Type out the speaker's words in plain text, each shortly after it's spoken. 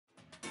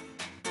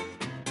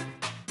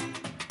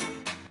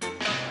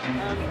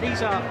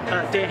These are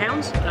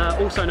Deerhounds,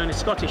 also known as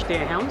Scottish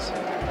Deerhounds.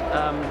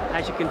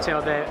 As you can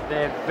tell,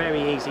 they're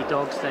very easy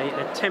dogs.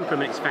 Their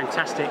temperament is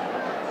fantastic.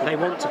 They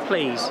want to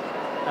please.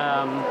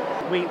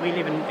 We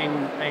live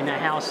in a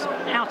house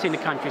out in the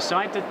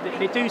countryside.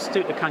 They do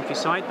suit the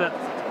countryside, but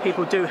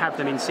people do have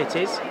them in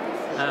cities.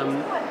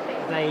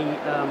 They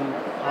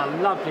are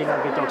lovely,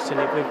 lovely dogs to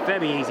live with,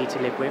 very easy to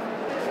live with.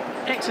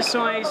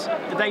 Exercise,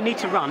 they need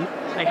to run.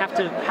 They have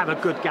to have a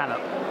good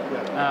gallop.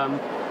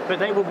 But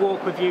they will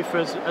walk with you for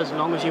as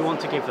long as you want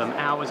to give them,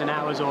 hours and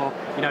hours, or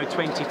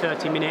 20,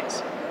 30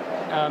 minutes.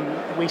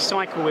 We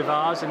cycle with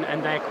ours,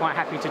 and they're quite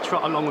happy to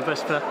trot along with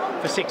us for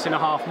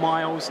 6.5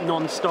 miles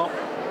non-stop.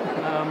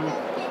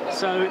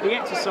 So the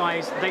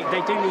exercise,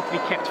 they do need to be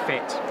kept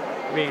fit,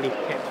 really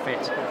kept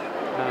fit,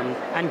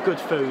 and good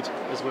food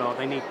as well.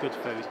 They need good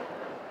food.